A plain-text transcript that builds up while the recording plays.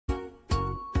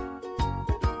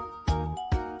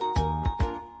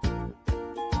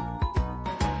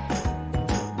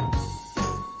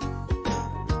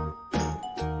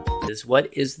is,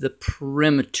 what is the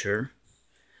perimeter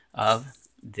of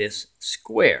this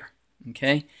square?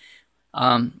 Okay.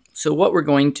 So what we're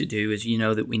going to do is, you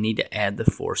know that we need to add the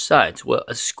 4 sides. Well,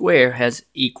 a square has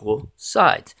equal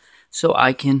sides. So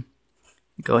I can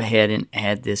go ahead and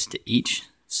add this to each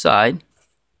side.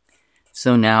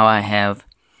 So now I have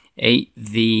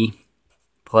 8v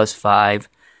plus 5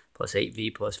 plus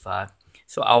 8v plus 5.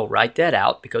 So I'll write that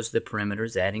out because the perimeter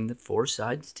is adding the 4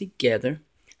 sides together.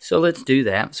 So let's do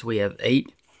that. So we have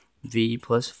 8v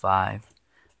plus 5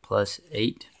 plus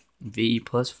 8v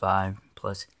plus 5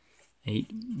 plus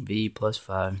 8v plus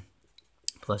 5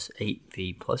 plus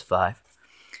 8v plus 5.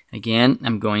 Again,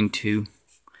 I'm going to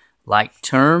like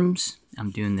terms.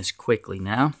 I'm doing this quickly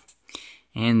now.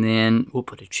 And then we'll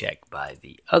put a check by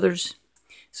the others.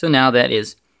 So now that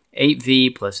is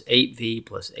 8v plus 8v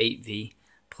plus 8v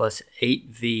plus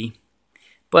 8v.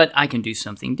 But I can do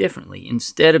something differently.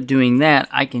 Instead of doing that,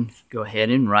 I can go ahead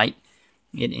and write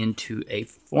it into a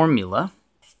formula.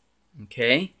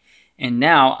 Okay? And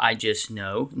now I just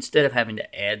know, instead of having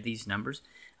to add these numbers,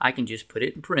 I can just put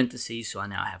it in parentheses. So I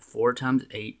now have 4 times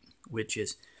 8, which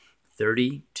is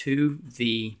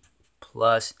 32v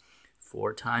plus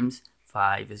 4 times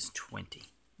 5 is 20.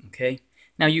 Okay?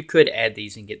 Now you could add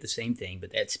these and get the same thing,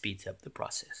 but that speeds up the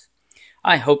process.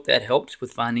 I hope that helps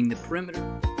with finding the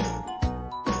perimeter.